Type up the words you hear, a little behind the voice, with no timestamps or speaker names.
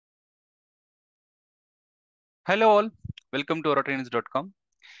Hello all, welcome to oratrainers.com.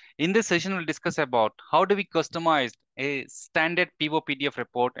 In this session, we'll discuss about how do we customize a standard PO PDF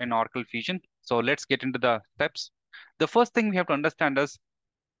report in Oracle Fusion. So let's get into the steps. The first thing we have to understand is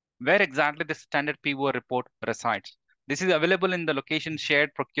where exactly the standard PO report resides. This is available in the location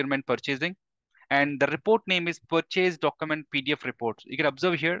shared procurement purchasing, and the report name is purchase document PDF reports. You can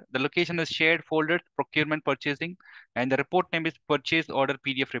observe here the location is shared folder procurement purchasing, and the report name is purchase order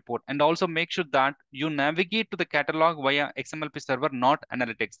PDF report. And also make sure that you navigate to the catalog via XMLP server, not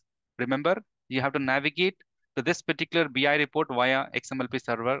analytics. Remember, you have to navigate to this particular BI report via XMLP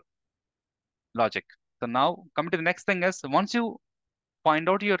server logic. So now coming to the next thing is once you find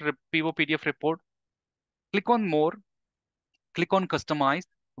out your PO PDF report, click on more, click on customize.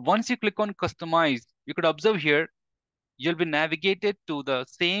 Once you click on customize, you could observe here you'll be navigated to the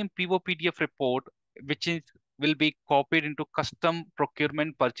same PO PDF report, which is will be copied into custom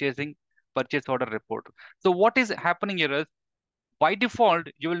procurement purchasing purchase order report. So what is happening here is by default,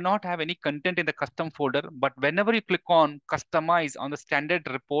 you will not have any content in the custom folder, but whenever you click on customize on the standard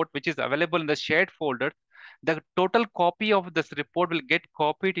report, which is available in the shared folder, the total copy of this report will get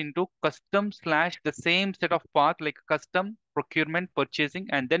copied into custom slash the same set of path like custom procurement purchasing,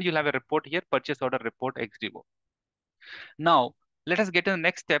 and then you'll have a report here, purchase order report XDO. Now, let us get to the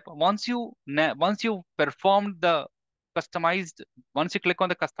next step. Once you performed the customized, once you click on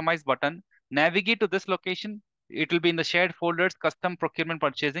the customize button, navigate to this location. It will be in the shared folders, custom procurement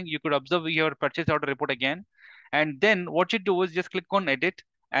purchasing. You could observe your purchase order report again. And then what you do is just click on edit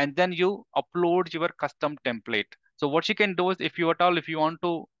and then you upload your custom template. So what you can do is if you at all, if you want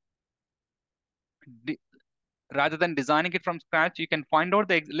to rather than designing it from scratch, you can find out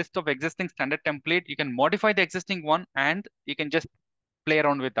the list of existing standard template. You can modify the existing one and you can just play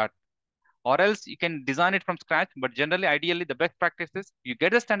around with that. Or else you can design it from scratch. But generally, ideally, the best practice is you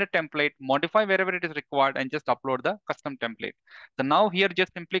get a standard template, modify wherever it is required, and just upload the custom template. So now here,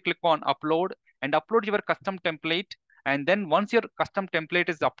 just simply click on upload and upload your custom template. And then once your custom template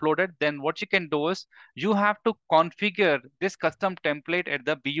is uploaded, then what you can do is you have to configure this custom template at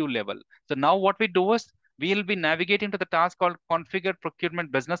the BU level. So now what we do is we will be navigating to the task called configure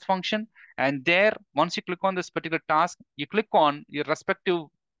procurement business function. And there, once you click on this particular task, you click on your respective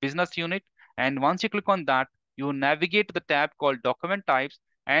business unit. And once you click on that, you navigate to the tab called document types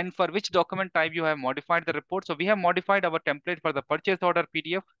and for which document type you have modified the report. So we have modified our template for the purchase order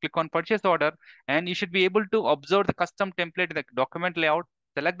PDF. Click on purchase order and you should be able to observe the custom template in the document layout.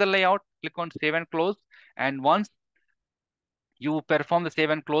 Select the layout, click on save and close. And once you perform the save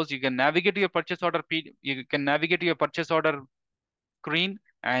and close, you can navigate to your purchase order. You can navigate to your purchase order screen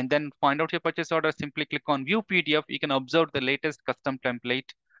and then find out your purchase order. Simply click on view PDF. You can observe the latest custom template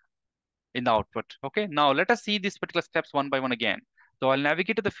in the output. Okay, now let us see these particular steps one by one again. So I'll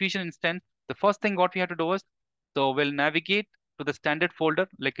navigate to the Fusion instance. The first thing what we have to do is, so we'll navigate to the standard folder.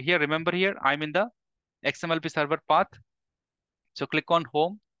 Like here, remember here, I'm in the XMLP server path. So click on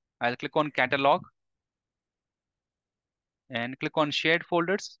home. I'll click on catalog and click on shared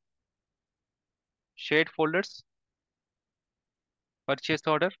folders, purchase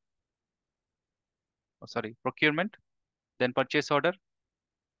order, oh, sorry, procurement, then purchase order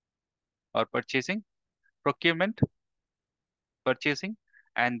or purchasing, procurement, purchasing,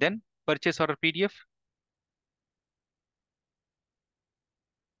 and then purchase order PDF.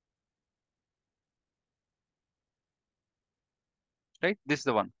 Right? This is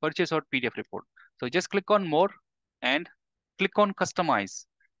the one, purchase or PDF report. So just click on more and click on customize.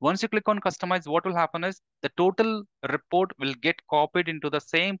 Once you click on customize, what will happen is the total report will get copied into the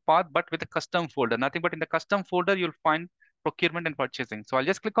same path, but with a custom folder. Nothing but in the custom folder, you'll find procurement and purchasing. So I'll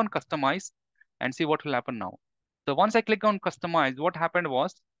just click on customize and see what will happen now. So once I click on customize, what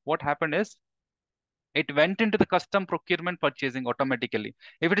happened is it went into the custom procurement purchasing automatically.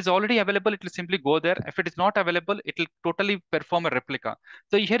 If it is already available, it will simply go there. If it is not available, it will totally perform a replica.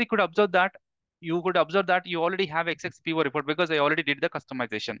 So here you could observe that you already have XXPO report because I already did the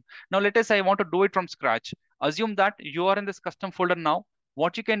customization. Now let us say I want to do it from scratch. Assume that you are in this custom folder now.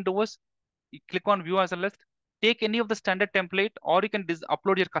 What you can do is you click on view as a list, take any of the standard template, or you can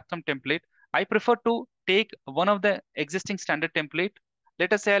upload your custom template. I prefer to take one of the existing standard template.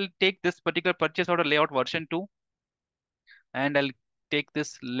 Let us say I'll take this particular purchase order layout version 2 and I'll take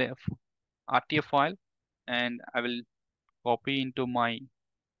this RTF file and I will copy into my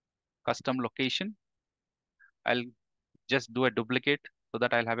custom location. I'll just do a duplicate so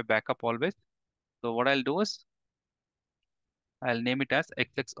that I'll have a backup always. So what I'll do is I'll name it as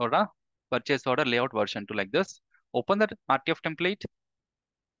XX order purchase order layout version 2 like this. Open that RTF template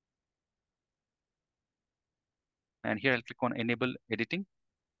and here I'll click on enable editing.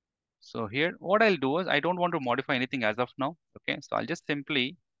 So here, what I'll do is I don't want to modify anything as of now. Okay, so I'll just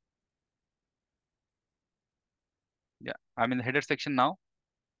simply, yeah, I'm in the header section now,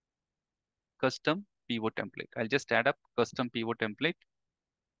 custom pivot template. I'll just add up custom pivot template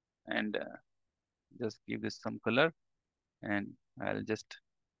and just give this some color, and I'll just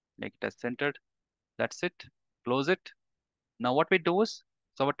make it as centered. That's it. Close it. Now what we do is,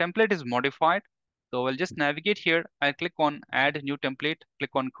 so our template is modified. So I'll just navigate here. I'll click on add new template, click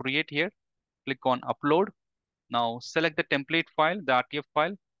on create here, click on upload. Now select the template file, the RTF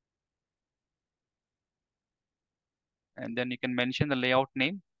file, and then you can mention the layout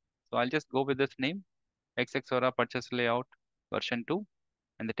name. So I'll just go with this name, XX purchase layout version 2.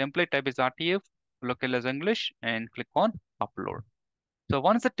 And the template type is RTF, local as English, and click on upload. So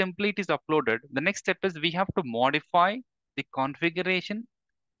once the template is uploaded, the next step is we have to modify the configuration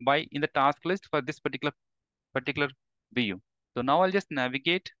by in the task list for this particular view. So now I'll just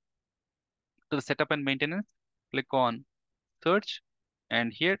navigate to the setup and maintenance, click on search,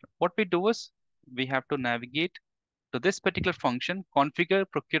 and here what we do is we have to navigate to this particular function, configure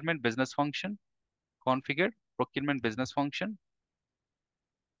procurement business function, configure procurement business function.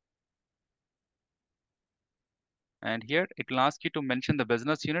 And here it will ask you to mention the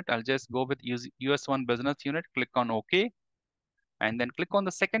business unit. I'll just go with US1 business unit, click on OK, and then click on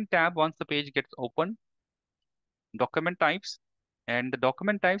the second tab once the page gets open, document types. And the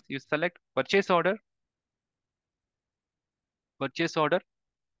document types, you select purchase order, purchase order.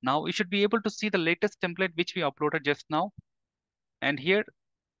 Now you should be able to see the latest template which we uploaded just now. And here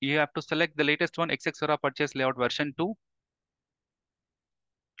you have to select the latest one, XX purchase layout version 2.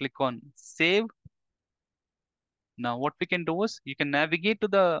 Click on save. Now what we can do is you can navigate to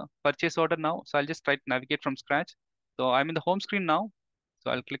the purchase order now. So I'll just try to navigate from scratch. So I'm in the home screen now. So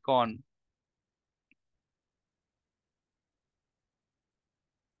I'll click on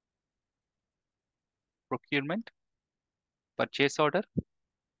procurement, purchase order.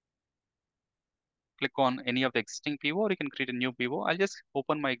 Click on any of the existing PO, or you can create a new PO. I'll just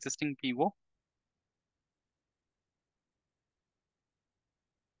open my existing PO.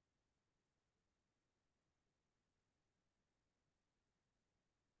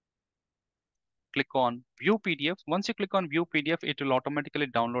 Click on view PDF. Once you click on view PDF, it will automatically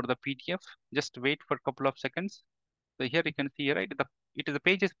download the PDF. Just wait for a couple of seconds. So here you can see, right, the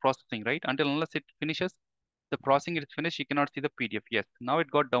page is processing, right? Until unless it finishes, the processing is finished, you cannot see the PDF. Yes, now it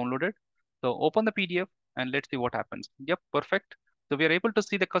got downloaded. So open the PDF and let's see what happens. Yep, perfect. So we are able to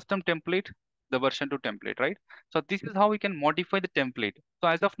see the custom template, the version 2 template, right? So this is how we can modify the template. So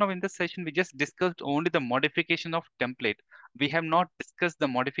as of now in this session, we just discussed only the modification of template. We have not discussed the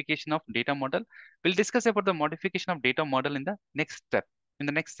modification of data model. We'll discuss about the modification of data model in the next step, in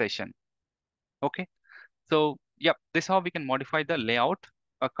the next session. Okay. So yeah, this is how we can modify the layout,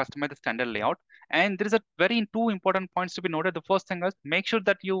 customize the standard layout. And there is a very two important points to be noted. The first thing is make sure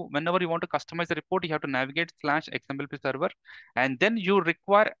that you, whenever you want to customize the report, you have to navigate /XMLP server, and then you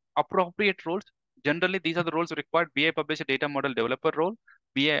require appropriate roles. Generally, these are the roles required: BI publisher, data model developer role,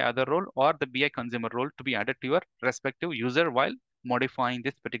 BI other role, or the BI consumer role to be added to your respective user while modifying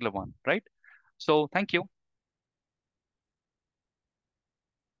this particular one, right? So thank you.